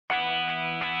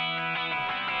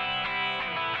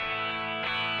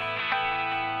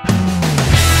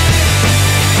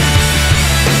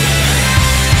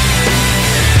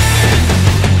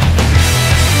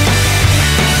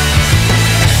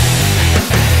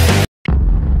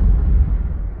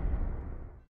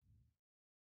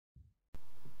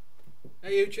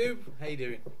Hey YouTube, how you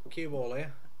doing? Q-Ball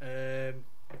here.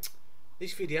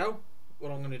 This video, what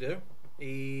I'm going to do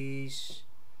is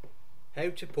how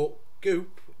to put GOOP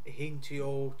into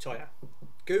your tyre.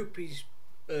 GOOP is,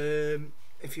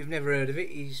 if you've never heard of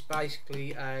it, is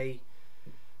basically a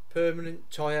permanent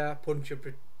tyre puncture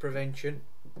prevention.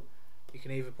 You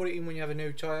can either put it in when you have a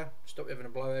new tyre, stop you having a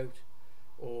blowout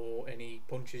or any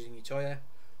punctures in your tyre,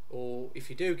 or if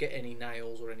you do get any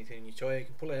nails or anything in your tyre, you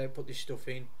can pull it out, put this stuff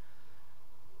in,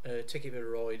 take it for a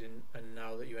ride and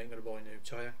know that you ain't going to buy a new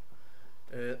tyre.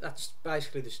 That's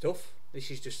basically the stuff. This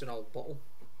is just an old bottle.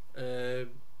 You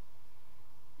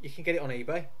can get it on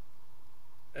eBay,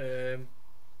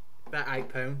 about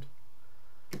 £8.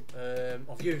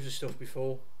 I've used the stuff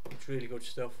before, it's really good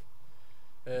stuff.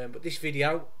 But this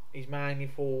video is mainly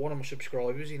for one of my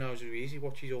subscribers. He knows who he is, he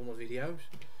watches all my videos.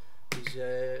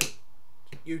 His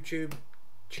YouTube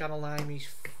channel name is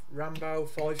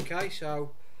Rambo5K.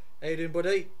 So how you doing,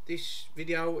 buddy? This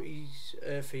video is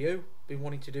for you. Been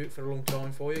wanting to do it for a long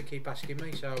time for you, keep asking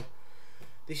me. So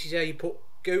this is how you put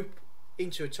GOOP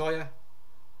into a tyre,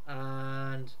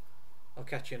 and I'll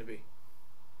catch you in a bit.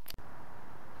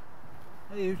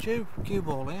 Hey YouTube,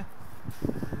 Q-Ball here.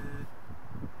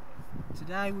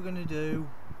 Today we're going to do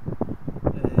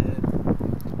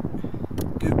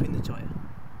GOOP in the tyre.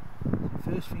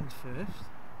 So first things first,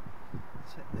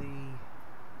 set the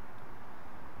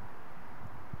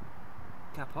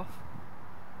cap off.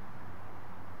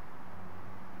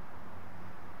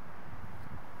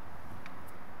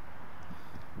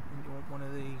 And you want one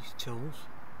of these tools,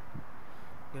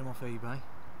 get them off eBay,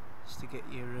 just to get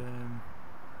your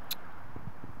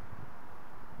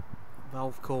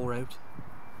valve core out.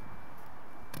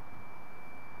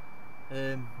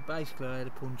 Basically I had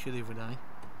a puncture the other day,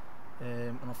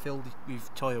 and I filled it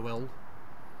with tyre weld.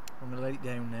 I'm going to let it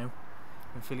down now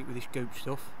and fill it with this GOOP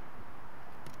stuff.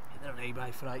 Get that on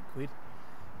eBay for £8, and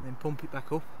then pump it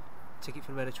back up, take it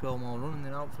for about a 12-mile run, and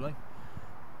then hopefully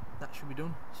that should be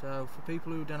done. So for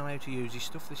people who don't know how to use this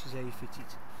stuff, this is how you fit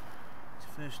it. So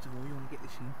first of all, you want to get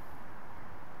this in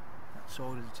that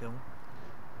side of the till.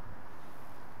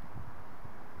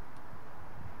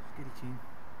 Just get it in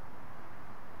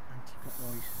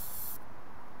anti-clockwise.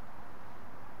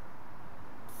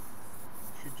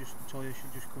 The tyre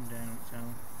should just come down on its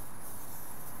own.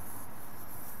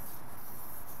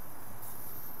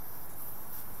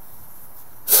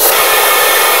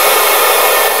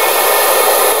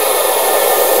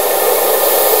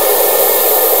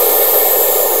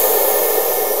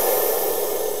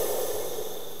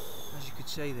 As you could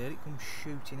see there, it comes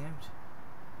shooting out.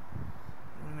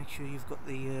 You want to make sure you've got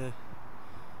the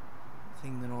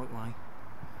thing the right way,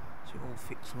 so it all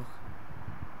fits, look,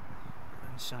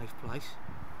 in a safe place.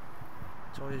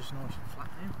 Tyre's nice and flat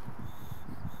now.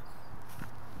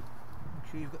 Make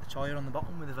sure you've got the tyre on the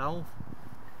bottom with the valve.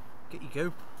 Get your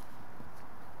GOOP.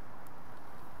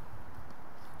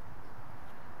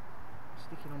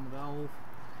 Stick it on the valve,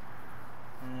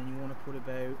 and you want to put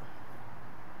about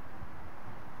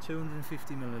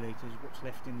 250 millilitres, what's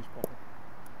left in this bottle.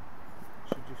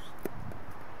 So just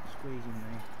squeeze in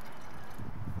there.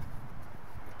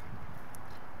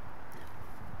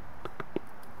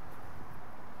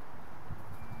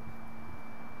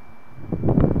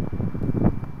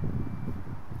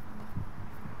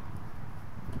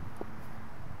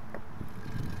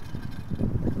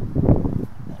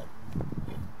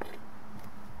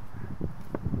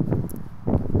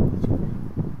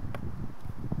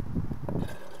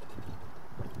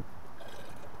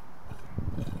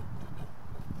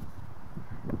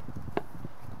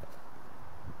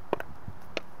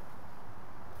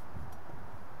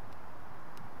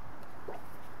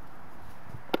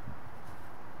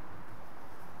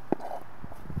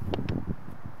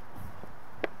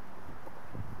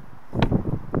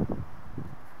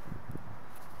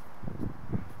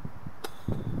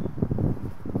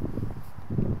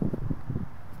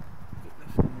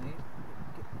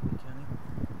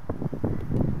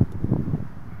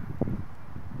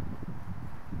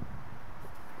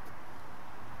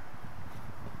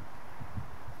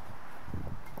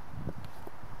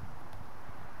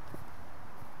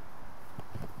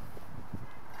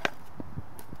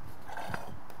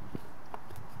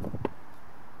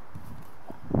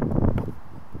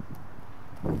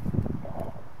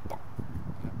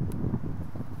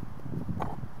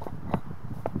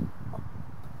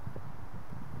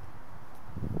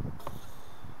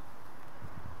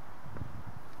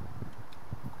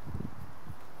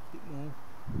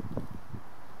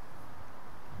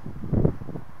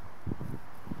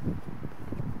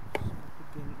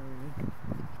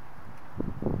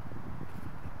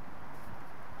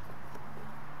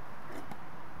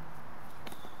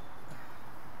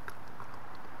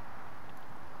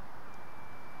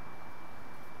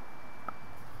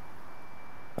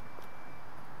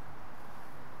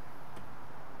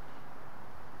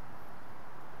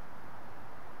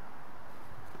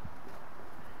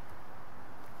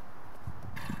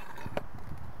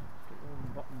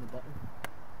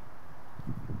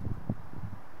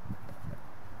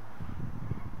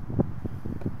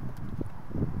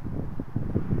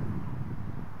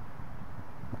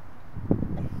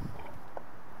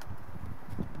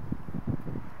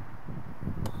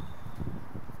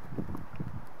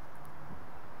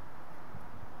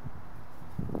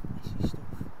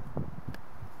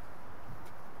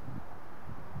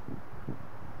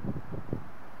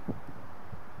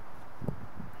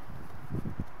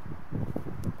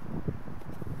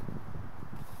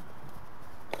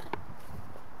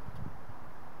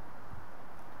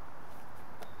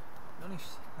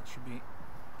 should be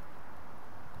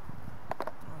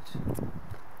right.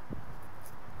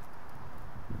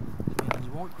 It's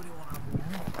white, but it won't have one.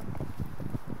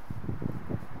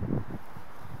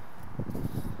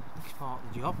 Next part of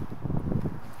the job.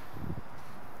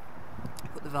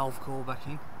 Put the valve core back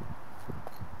in.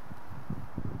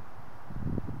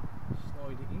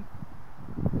 Slide it in.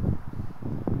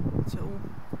 Tool.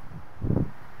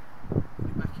 Put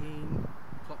it back in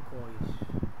clockwise.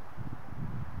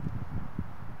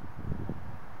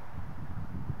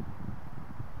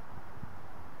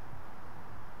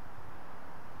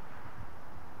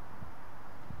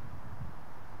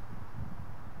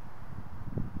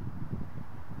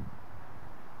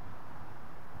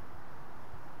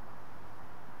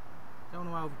 Don't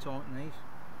want to over tighten these.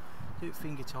 Do it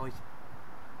finger tight.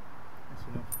 That's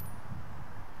enough.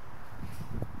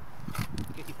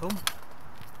 Get your pump.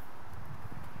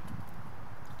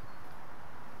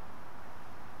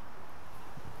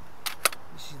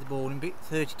 This is the boring bit,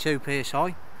 32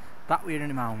 psi. Back we're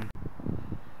in a moment.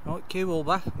 Right, cue all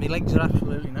back. My legs are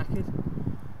absolutely knackered.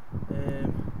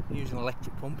 Use an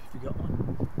electric pump if you got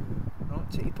one.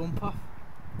 Right, take your pump off.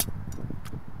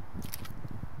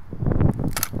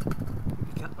 Put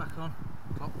your cap back on,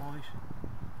 clockwise.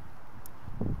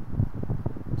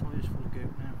 Tyre's full of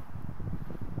goop now.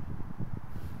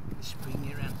 Get the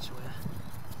spring around to here.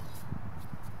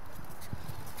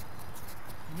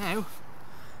 Now,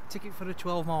 take it for a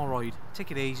 12-mile ride.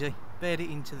 Take it easy, bed it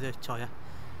into the tyre.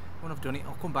 When I've done it,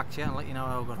 I'll come back to you and let you know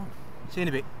how I got on. See you in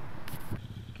a bit.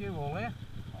 Cue all here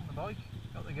on the bike.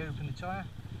 Got the goop in the tyre.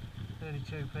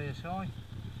 32 psi.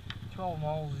 12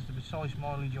 miles is the precise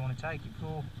mileage you want to take it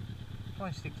for. Try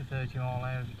and stick to 30 mile an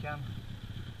hour if you can,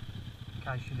 in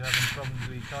case you do have any problems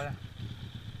with your tyre.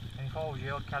 And if I was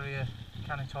you, I'd carry a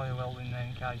can of tyre weld in there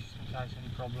in case any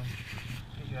problem.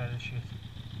 Get you out of the shit.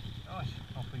 Right,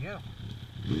 off we go.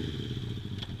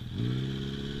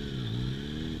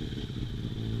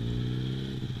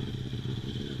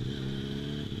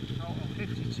 Right, on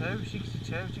 52,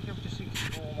 62, take up to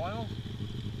 64 miles.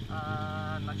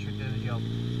 And that should do the job.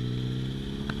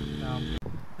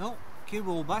 Well, cue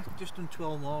all back, just done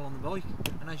 12 mile on the bike,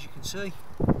 and as you can see,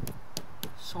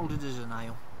 solid as a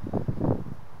nail.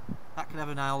 That could have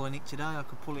a nail in it today, I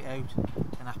could pull it out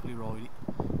and happily ride it.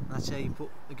 And that's how you put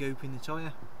the goop in the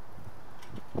tyre.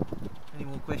 Any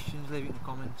more questions, leave it in the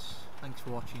comments. Thanks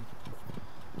for watching.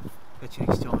 Catch you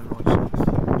next time, right?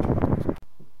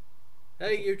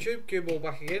 Hey YouTube, cue ball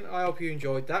back again. I hope you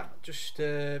enjoyed that. Just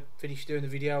finished doing the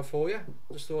video for you.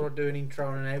 Just thought I'd do an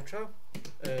intro and an outro.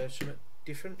 Something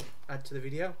different, add to the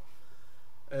video.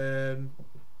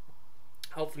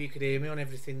 Hopefully you could hear me on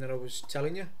everything that I was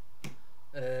telling you.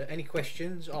 Any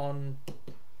questions on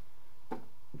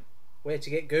where to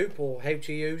get goop or how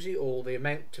to use it or the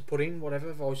amount to put in,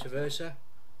 whatever, vice versa,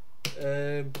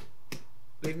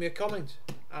 leave me a comment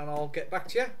and I'll get back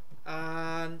to you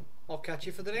and I'll catch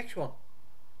you for the next one.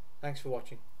 Thanks for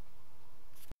watching.